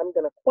hard, I'm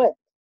going to quit.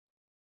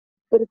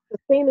 But it's the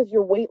same as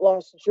your weight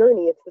loss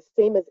journey. It's the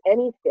same as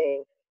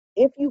anything.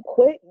 If you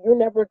quit, you're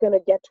never going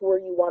to get to where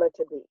you want it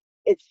to be.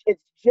 It's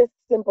just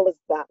simple as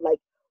that. Like,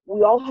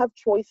 we all have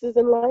choices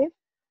in life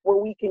where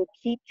we can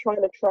keep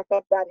trying to truck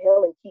up that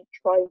hill and keep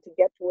trying to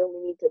get to where we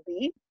need to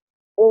be,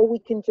 or we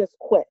can just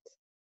quit.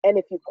 And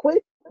if you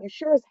quit, you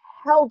sure as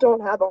hell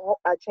don't have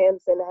a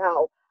chance in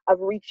hell of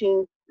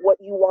reaching what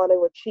you want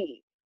to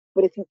achieve.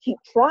 But if you keep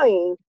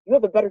trying, you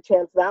have a better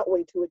chance that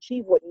way to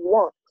achieve what you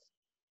want.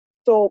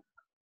 So,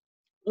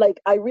 like,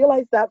 I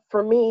realized that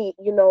for me,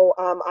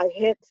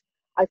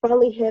 I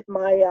finally hit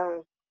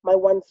my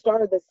 1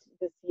 star this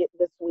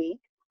week.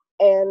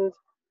 And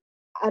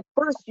at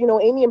first,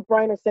 Amy and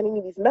Brian are sending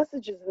me these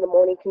messages in the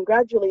morning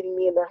congratulating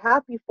me, and they're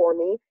happy for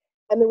me.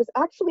 And there was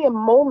actually a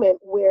moment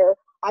where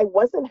I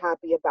wasn't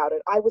happy about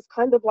it. I was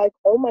kind of like,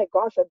 oh my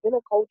gosh,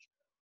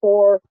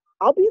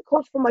 I'll be a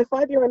coach for my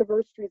 5-year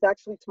anniversary is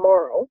actually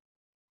tomorrow,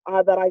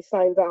 that I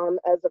signed on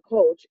as a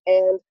coach.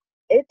 And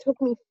it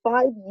took me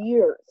 5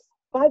 years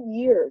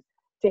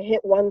to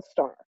hit 1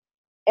 star.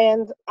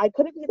 And I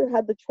could have either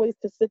had the choice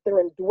to sit there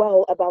and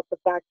dwell about the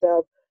fact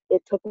of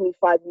it took me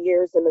 5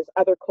 years, and there's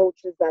other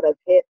coaches that have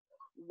hit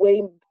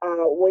way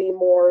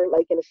more,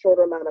 like, in a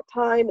shorter amount of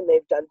time, and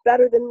they've done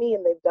better than me,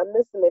 and they've done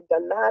this and they've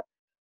done that.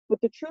 But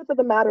the truth of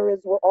the matter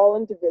is, we're all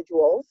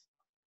individuals.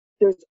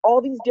 There's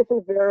all these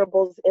different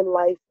variables in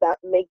life that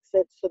makes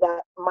it so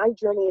that my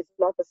journey is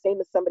not the same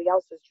as somebody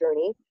else's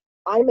journey.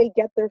 I may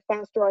get there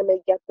faster, I may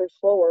get there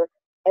slower.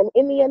 And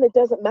in the end, it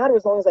doesn't matter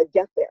as long as I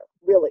get there.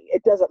 Really,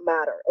 it doesn't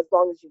matter as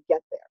long as you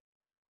get there.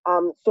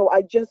 So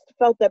I just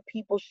felt that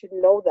people should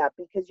know that,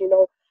 because,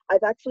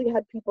 I've actually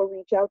had people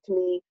reach out to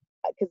me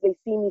because they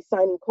see me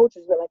signing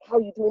coaches. They're like, how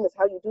are you doing this?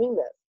 How are you doing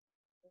this?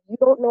 You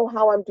don't know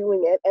how I'm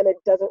doing it, and it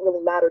doesn't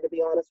really matter, to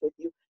be honest with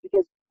you,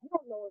 because you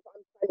don't know if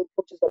I'm signing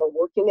coaches that are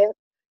working it.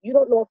 You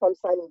don't know if I'm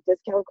signing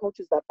discount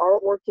coaches that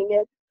aren't working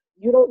it.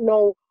 You don't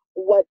know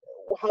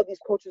how these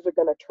coaches are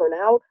going to turn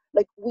out.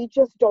 Like, we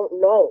just don't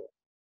know.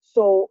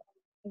 So,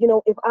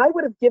 if I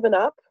would have given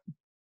up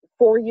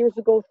 4 years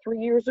ago, 3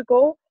 years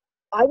ago,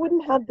 I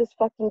wouldn't have this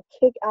fucking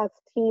kick-ass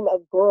team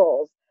of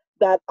girls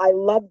that I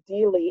love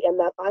dearly and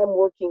that I'm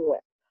working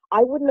with.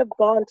 I wouldn't have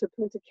gone to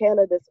Punta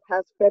Cana this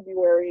past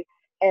February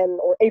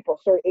or April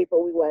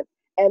we went,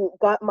 and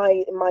got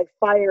my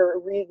fire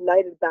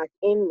reignited back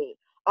in me.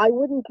 I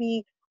wouldn't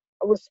be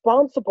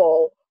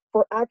responsible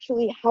for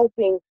actually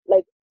helping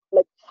like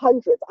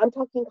hundreds, I'm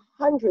talking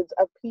hundreds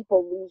of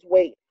people lose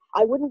weight.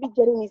 I wouldn't be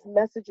getting these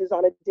messages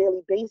on a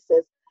daily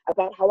basis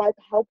about how I've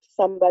helped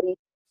somebody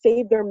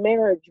save their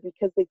marriage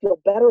because they feel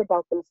better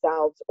about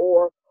themselves,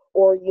 or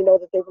or,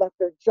 that they've left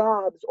their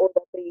jobs, or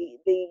that they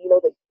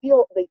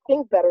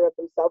think better of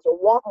themselves or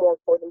want more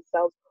for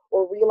themselves,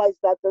 or realize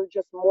that they're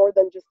just more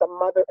than just a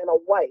mother and a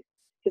wife.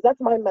 Because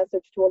that's my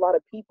message to a lot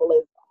of people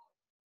is,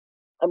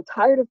 I'm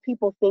tired of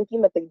people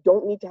thinking that they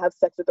don't need to have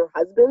sex with their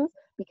husbands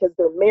because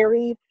they're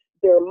married,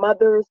 their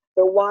mothers,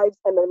 their wives,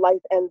 and their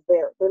life ends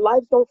there. Their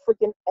lives don't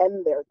freaking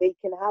end there. They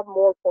can have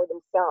more for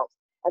themselves.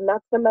 And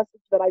that's the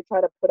message that I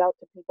try to put out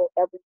to people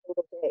every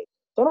single day.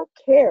 So I don't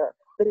care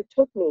that it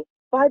took me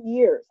 5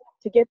 years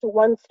to get to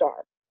 1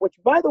 star, which,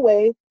 by the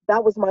way,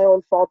 that was my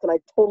own fault, and I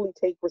totally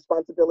take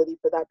responsibility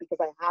for that because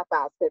I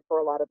half-assed it for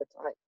a lot of the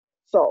time.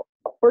 So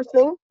first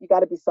thing, you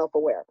got to be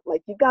self-aware.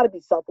 Like, you got to be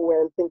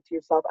self-aware and think to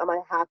yourself, am I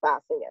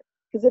half-assing it?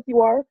 Because if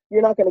you are,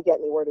 you're not going to get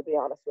anywhere, to be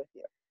honest with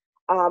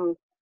you.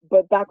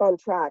 But back on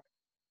track,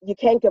 you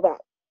can't give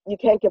up. You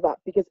can't give up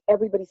because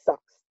everybody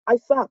sucks. I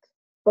suck.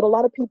 But a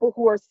lot of people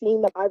who are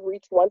seeing that I've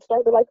reached 1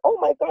 star, they're like, oh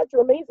my God,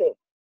 you're amazing.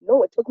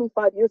 No, it took me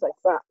 5 years. I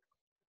suck.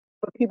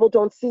 But people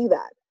don't see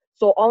that.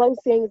 So all I'm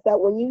saying is that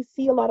when you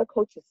see a lot of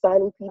coaches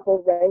signing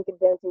people, rank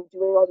advancing,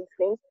 doing all these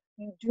things,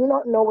 you do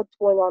not know what's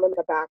going on in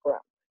the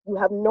background. You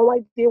have no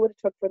idea what it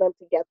took for them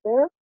to get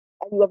there.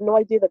 And you have no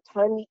idea the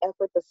time, the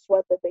effort, the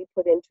sweat that they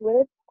put into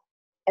it,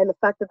 and the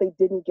fact that they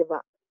didn't give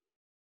up.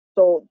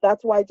 So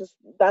that's why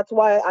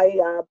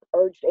I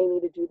urged Amy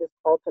to do this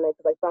call tonight,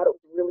 because I thought it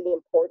was really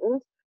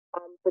important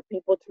for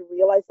people to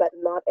realize that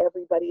not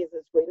everybody is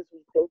as great as we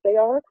think they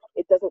are.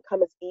 It doesn't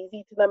come as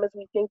easy to them as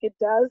we think it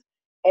does,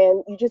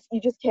 and you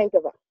just can't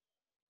give up.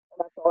 And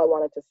that's all I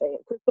wanted to say.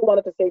 And Crystal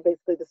wanted to say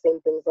basically the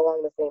same things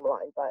along the same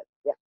line, but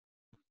yeah.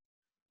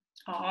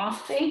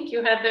 Oh, thank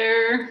you,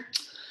 Heather.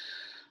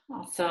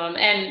 Awesome.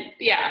 And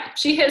yeah,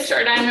 she hit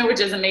Star Diamond, which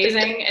is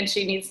amazing. And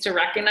she needs to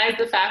recognize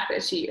the fact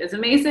that she is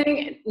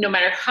amazing. No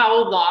matter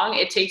how long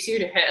it takes you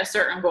to hit a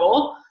certain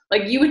goal,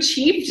 like, you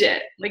achieved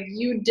it. Like,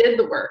 you did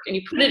the work and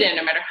you put it in.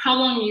 No matter how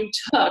long you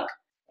took,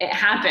 it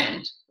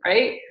happened,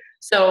 right?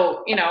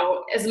 So,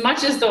 as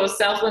much as those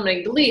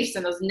self-limiting beliefs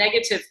and those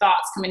negative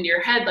thoughts come into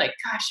your head, like,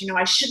 gosh,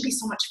 I should be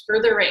so much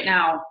further right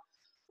now.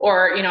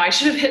 Or, I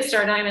should have hit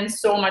Star Diamond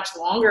so much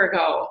longer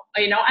ago,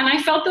 and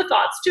I felt the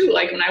thoughts too.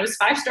 Like, when I was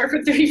 5-star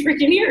for 30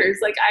 freaking years,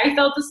 like, I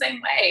felt the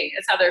same way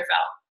as Heather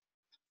felt.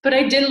 But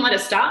I didn't let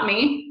it stop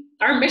me.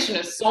 Our mission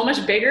is so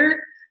much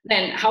bigger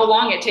than how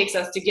long it takes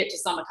us to get to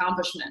some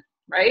accomplishment,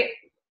 right?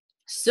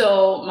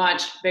 So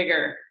much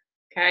bigger,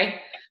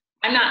 okay?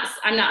 I'm not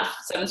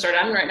 7-star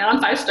Diamond right now.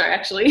 I'm 5-star,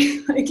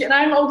 actually. Like, and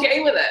I'm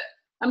okay with it.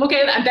 I'm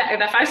okay with that.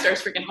 That 5-star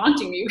is freaking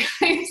haunting me, you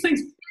guys. Like,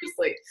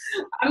 seriously,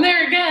 I'm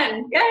there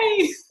again.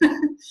 Yay.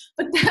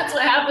 But that's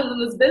what happens in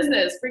this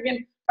business.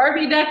 Freaking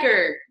Barbie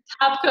Decker,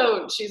 top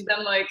coach. She's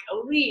been like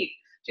elite.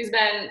 She's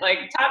been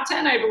like top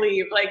 10, I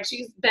believe. Like,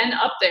 she's been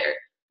up there.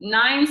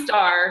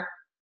 9-star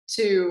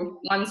to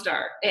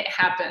 1-star. It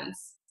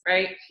happens,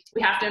 right?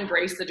 We have to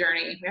embrace the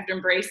journey. We have to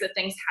embrace that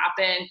things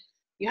happen.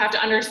 You have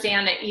to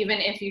understand that even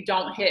if you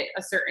don't hit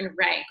a certain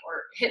rank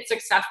or hit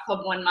Success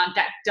Club 1 month,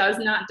 that does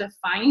not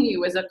define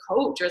you as a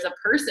coach or as a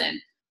person.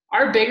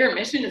 Our bigger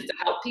mission is to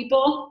help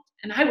people.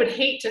 And I would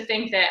hate to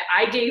think that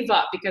I gave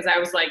up because I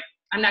was like,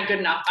 I'm not good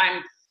enough.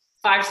 I'm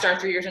 5-star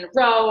 3 years in a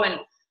row, and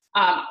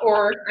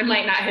or I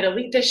might not hit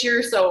elite this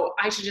year, so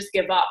I should just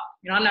give up.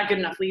 I'm not good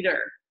enough leader,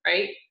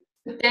 right?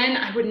 But then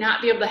I would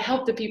not be able to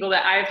help the people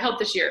that I've helped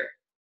this year.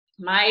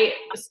 My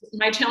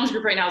challenge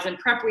group right now is in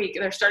prep week.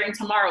 They're starting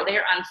tomorrow. They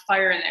are on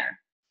fire in there.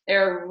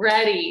 They're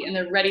ready, and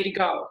they're ready to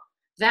go.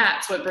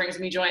 That's what brings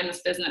me joy in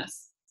this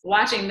business,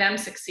 watching them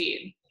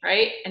succeed,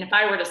 right? And if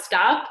I were to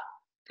stop,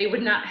 they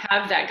would not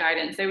have that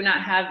guidance. They would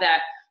not have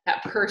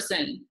that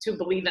person to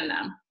believe in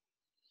them.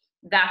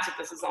 That's what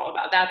this is all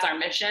about. That's our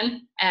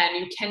mission. And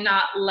you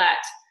cannot let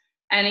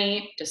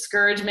any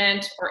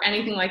discouragement or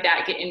anything like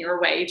that get in your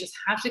way. You just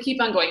have to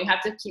keep on going. You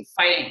have to keep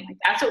fighting. Like,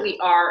 that's what we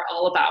are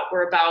all about.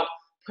 We're about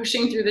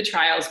pushing through the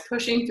trials,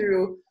 pushing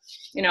through,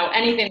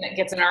 anything that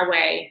gets in our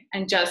way,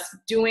 and just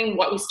doing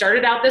what we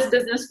started out this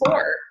business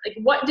for. Like,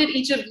 what did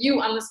each of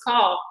you on this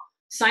call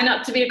sign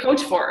up to be a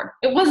coach for?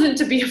 It wasn't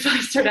to be a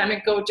 5-star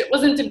diamond coach. It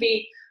wasn't to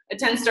be a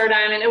 10-star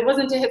diamond. It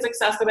wasn't to hit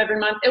Success Club every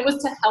month. It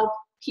was to help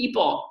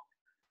people.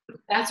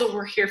 That's what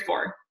we're here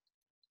for.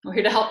 We're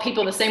here to help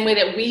people the same way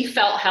that we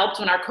felt helped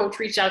when our coach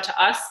reached out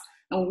to us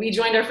and when we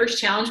joined our first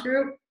challenge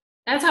group.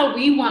 That's how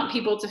we want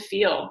people to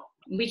feel.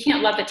 We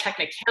can't let the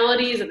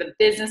technicalities of the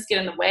business get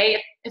in the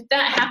way. If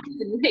that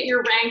happens and you hit your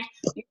rank,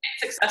 you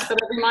get Success Club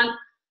every month,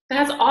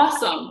 that's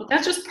awesome. But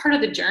that's just part of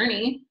the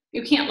journey.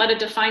 You can't let it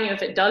define you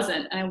if it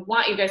doesn't. And I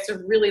want you guys to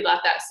really let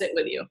that sit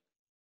with you.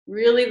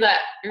 Really let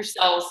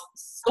yourselves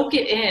soak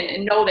it in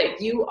and know that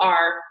you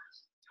are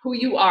who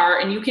you are,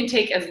 and you can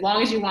take as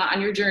long as you want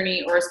on your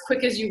journey or as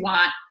quick as you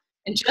want.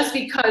 And just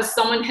because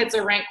someone hits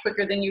a rank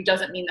quicker than you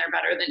doesn't mean they're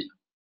better than you.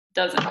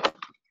 Doesn't.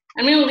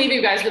 I'm going to leave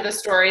you guys with a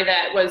story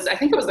that was, I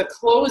think it was the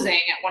closing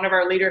at one of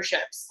our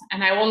leaderships.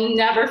 And I will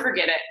never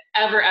forget it,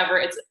 ever, ever.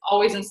 It's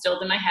always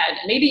instilled in my head.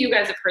 And maybe you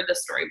guys have heard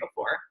this story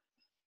before.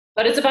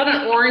 But it's about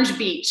an orange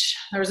beach.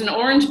 There was an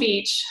orange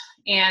beach,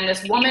 and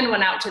this woman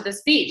went out to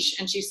this beach,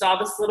 and she saw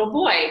this little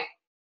boy.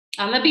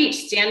 on the beach,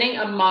 standing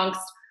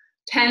amongst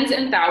tens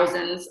and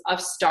thousands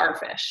of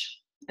starfish.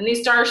 And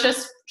these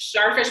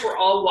starfish were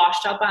all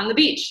washed up on the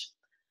beach.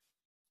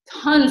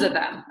 Tons of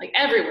them, like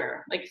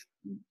everywhere,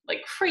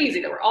 like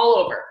crazy. They were all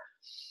over.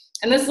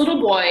 And this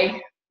little boy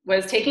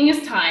was taking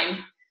his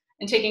time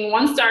and taking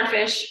one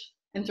starfish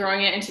and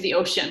throwing it into the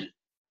ocean.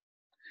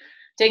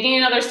 Taking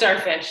another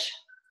starfish,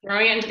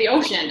 throwing it into the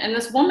ocean. And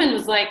this woman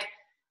was like,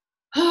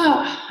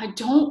 oh, I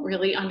don't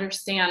really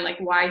understand like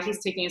why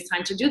he's taking his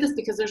time to do this,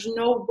 because there's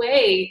no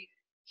way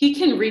he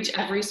can reach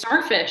every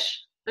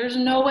starfish. There's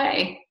no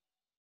way.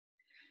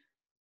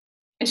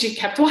 And she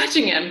kept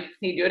watching him.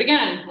 He'd do it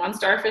again, one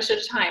starfish at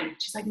a time.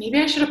 She's like, maybe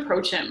I should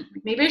approach him.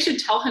 Maybe I should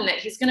tell him that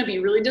he's going to be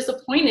really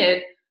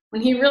disappointed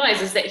when he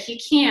realizes that he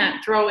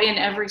can't throw in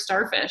every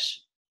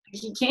starfish.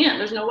 He can't,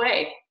 there's no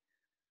way.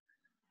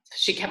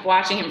 She kept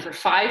watching him for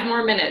 5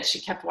 more minutes. She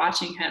kept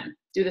watching him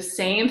do the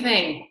same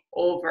thing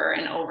over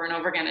and over and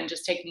over again, and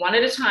just take one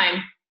at a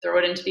time, throw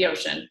it into the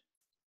ocean.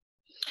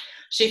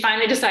 She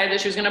finally decided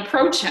that she was going to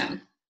approach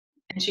him.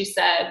 And she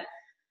said,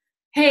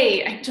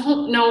 hey, I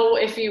don't know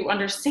if you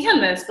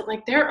understand this, but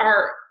like there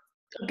are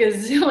a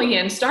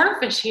gazillion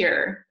starfish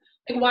here.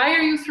 Like, why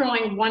are you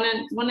throwing one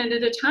at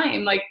a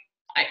time? Like,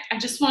 I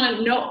just want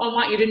to know, I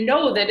want you to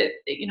know that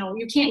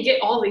you can't get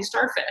all these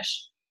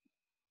starfish.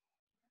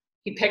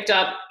 He picked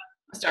up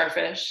a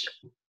starfish,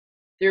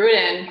 threw it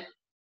in,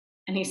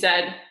 and he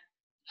said,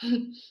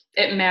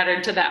 it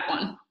mattered to that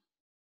one.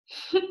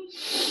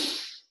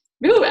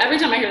 Ooh, every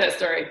time I hear that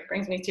story, it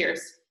brings me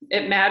tears.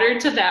 It mattered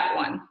to that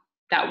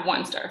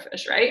one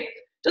starfish, right?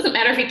 Doesn't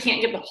matter if he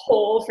can't get the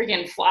whole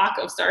freaking flock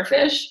of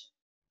starfish.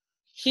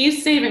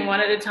 He's saving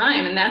one at a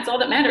time, and that's all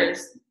that matters.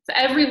 So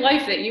every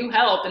life that you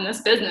help in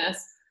this business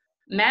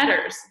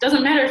matters. It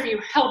doesn't matter if you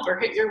help or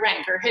hit your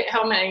rank or hit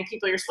how many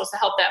people you're supposed to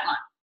help that month.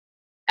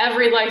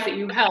 Every life that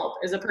you help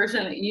is a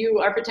person that you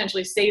are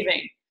potentially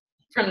saving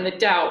from the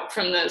doubt,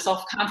 from the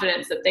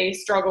self-confidence that they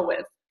struggle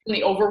with, from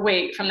the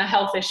overweight, from the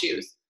health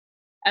issues.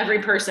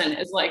 Every person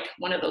is like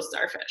one of those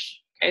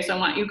starfish. Okay, so I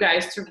want you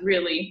guys to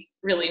really,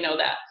 really know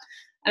that.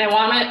 And I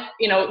want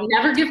to,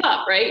 never give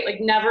up, right?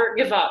 Like never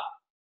give up.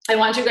 I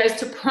want you guys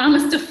to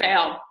promise to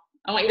fail.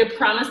 I want you to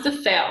promise to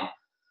fail.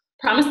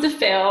 Promise to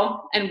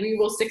fail, and we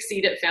will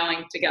succeed at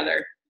failing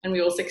together, and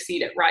we will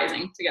succeed at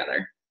rising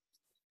together.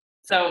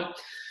 So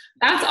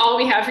that's all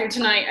we have for you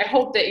tonight. I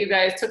hope that you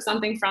guys took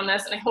something from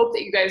this, and I hope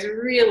that you guys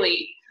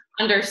really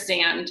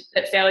understand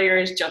that failure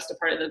is just a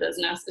part of the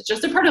business. It's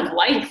just a part of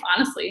life,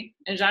 honestly,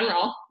 in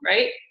general,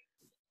 right?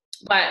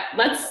 But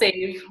let's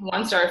save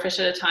one starfish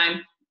at a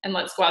time, and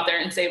let's go out there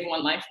and save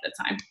one life at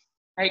a time.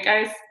 All right,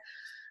 guys?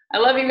 I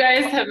love you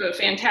guys. Have a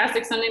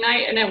fantastic Sunday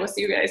night, and I will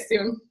see you guys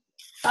soon.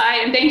 Bye,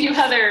 and thank you,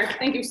 Heather.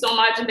 Thank you so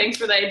much, and thanks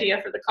for the idea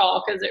for the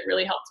call, because it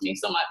really helped me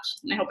so much,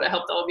 and I hope it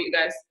helped all of you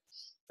guys.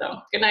 So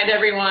good night,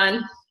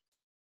 everyone.